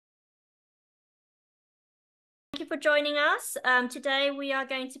for joining us. Today we are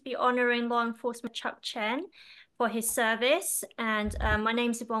going to be honoring law enforcement Chuck Chen for his service. And my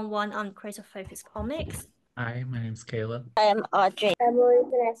name is Yvonne Wan. I'm the creator of Focus Comics. Hi, my name's Caleb. I am Audrey. Emily,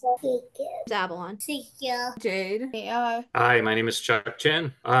 Vanessa, Zabalon. Jade. Yeah. Hi, my name is Chuck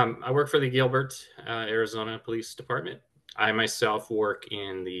Chen. I work for the Gilbert, Arizona Police Department. I myself work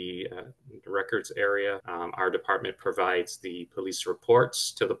in the records area. Our department provides the police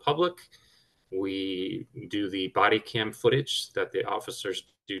reports to the public. We do the body cam footage that the officers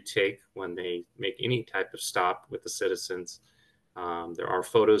do take when they make any type of stop with the citizens. There are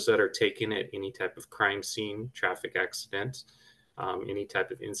photos that are taken at any type of crime scene, traffic accident, any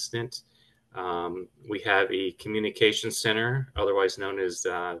type of incident. We have a communication center, otherwise known as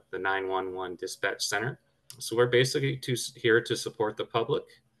the 911 dispatch center. So we're basically here to support the public,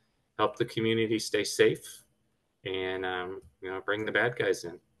 help the community stay safe, and bring the bad guys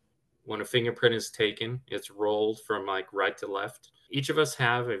in. When a fingerprint is taken, it's rolled from like right to left. Each of us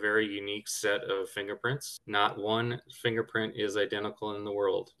have a very unique set of fingerprints. Not one fingerprint is identical in the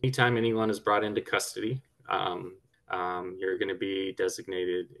world. Anytime anyone is brought into custody, you're going to be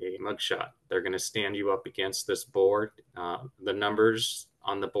designated a mugshot. They're going to stand you up against this board. The numbers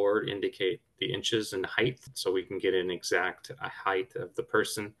on the board indicate the inches and height, so we can get an exact height of the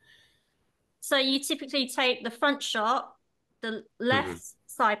person. So you typically take the front shot, the left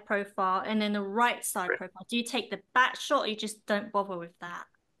side profile, and then the right side profile. Do you take the back shot, or you just don't bother with that?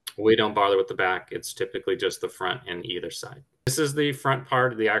 We don't bother with the back. It's typically just the front and either side. This is the front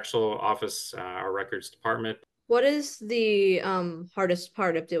part of the actual office, our records department. What is the hardest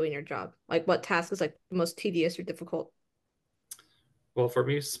part of doing your job? Like, what task is like the most tedious or difficult? Well, for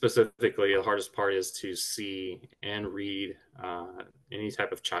me specifically, the hardest part is to see and read any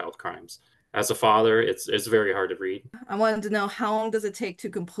type of child crimes. As a father, it's very hard to read. I wanted to know, how long does it take to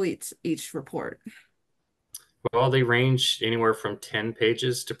complete each report? Well, they range anywhere from 10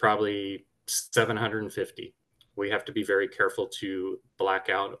 pages to probably 750. We have to be very careful to black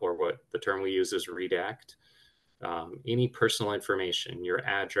out, or what the term we use is redact, any personal information, your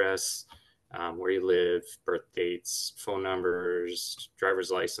address, where you live, birth dates, phone numbers,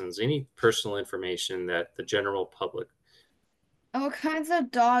 driver's license, any personal information that the general public. What kinds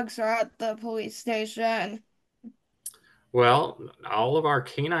of dogs are at the police station? Well, all of our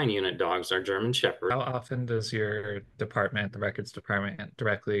canine unit dogs are German Shepherd. How often does your department, the records department,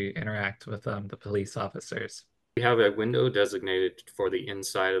 directly interact with the police officers? We have a window designated for the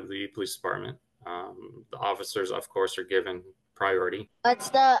inside of the police department. The officers, of course, are given priority. What's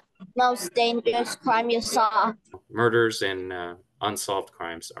the most dangerous crime you saw? Murders and unsolved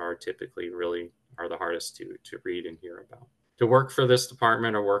crimes are typically the hardest to read and hear about. To work for this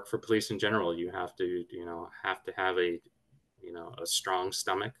department or work for police in general, you have to have a strong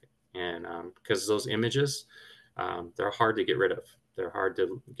stomach, and because those images, they're hard to get rid of. They're hard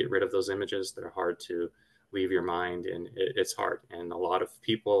to get rid of those images. They're hard to leave your mind, and it's hard. And a lot of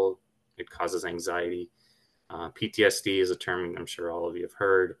people, it causes anxiety. PTSD is a term I'm sure all of you have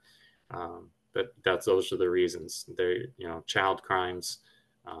heard, but those are the reasons. Child crimes,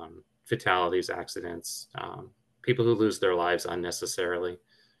 fatalities, accidents, people who lose their lives unnecessarily.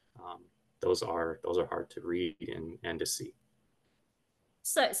 Those are hard to read and to see.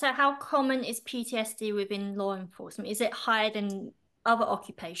 So how common is PTSD within law enforcement? Is it higher than other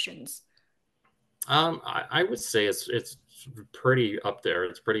occupations? I would say it's pretty up there.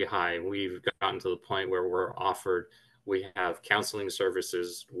 It's pretty high. We've gotten to the point where we have counseling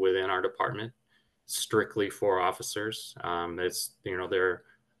services within our department strictly for officers. They're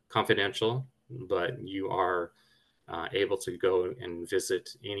confidential, but you are able to go and visit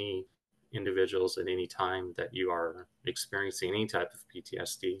any individuals at any time that you are experiencing any type of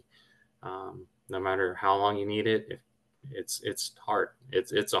PTSD, no matter how long you need it. It's hard.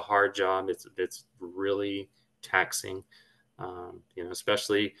 It's a hard job. It's really taxing.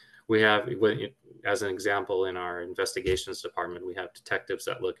 Especially we have, as an example, in our investigations department, we have detectives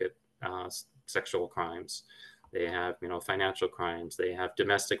that look at sexual crimes. They have financial crimes. They have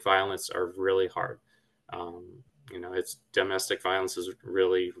domestic violence are really hard. Domestic violence is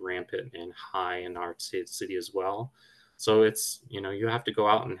really rampant and high in our city as well. So it's, you have to go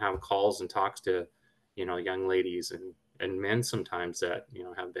out and have calls and talks to, young ladies and men sometimes that,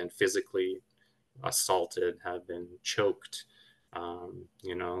 have been physically assaulted, have been choked,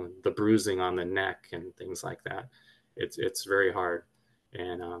 the bruising on the neck and things like that. It's very hard.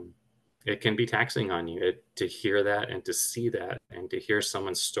 And it can be taxing on you to hear that and to see that and to hear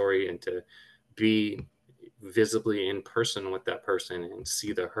someone's story and to be visibly in person with that person and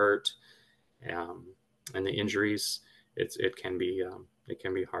see the hurt and the injuries. It can be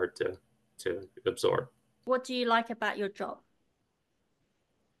hard to absorb. what do you like about your job?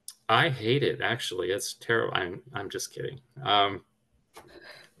 I hate it, actually. It's terrible. I'm just kidding.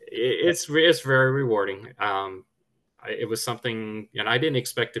 It's very rewarding. It was something, and I didn't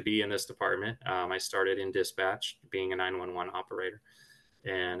expect to be in this department. I started in dispatch, being a 911 operator,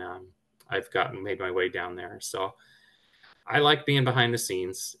 and I've made my way down there. So I like being behind the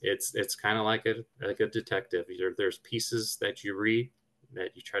scenes. It's kind of like a detective. There's pieces that you read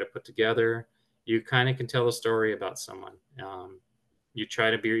that you try to put together. You kind of can tell a story about someone. You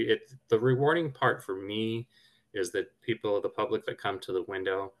try to be it. The rewarding part for me is that the public that come to the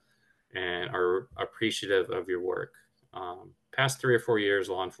window and are appreciative of your work. Past 3 or 4 years,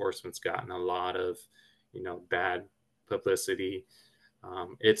 law enforcement's gotten a lot of, bad publicity.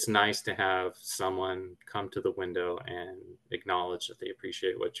 It's nice to have someone come to the window and acknowledge that they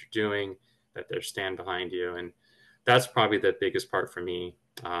appreciate what you're doing, that they stand behind you. And that's probably the biggest part for me.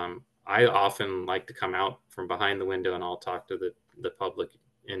 I often like to come out from behind the window and I'll talk to the public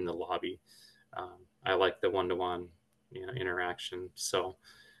in the lobby. I like the one-to-one, interaction. So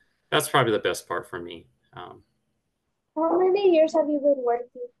that's probably the best part for me. How many years have you been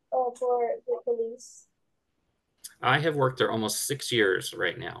working for the police? I have worked there almost 6 years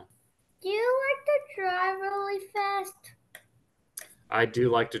right now. Do you like to drive really fast? I do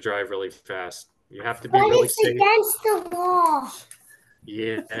like to drive really fast. You have to be But really it's safe. against the law.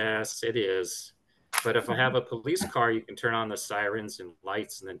 Yes, it is. But if I have a police car, you can turn on the sirens and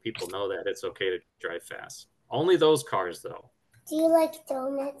lights, and then people know that it's okay to drive fast. Only those cars, though. Do you like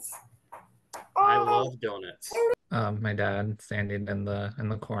donuts? I love donuts. My dad standing in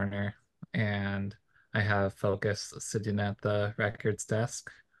the corner, and I have Focus sitting at the records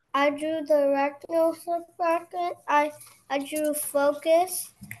desk. I drew the record. I drew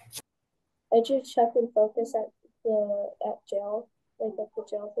Focus. I drew Chuck and Focus at jail, like at the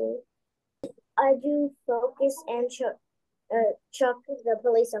jail thing. I drew Focus and Chuck, the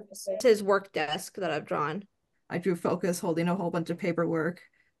police officer. It's his work desk that I've drawn. I drew Focus holding a whole bunch of paperwork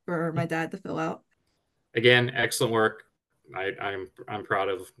for my dad to fill out. Again, excellent work. I'm proud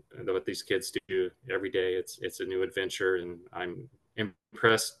of what these kids do every day. It's a new adventure, and I'm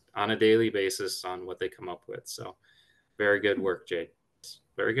impressed on a daily basis on what they come up with. So, very good work, Jade.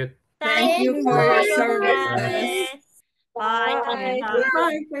 Very good. Thank you for your service. Bye. Bye.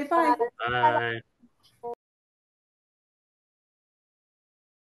 Bye. Bye. Bye.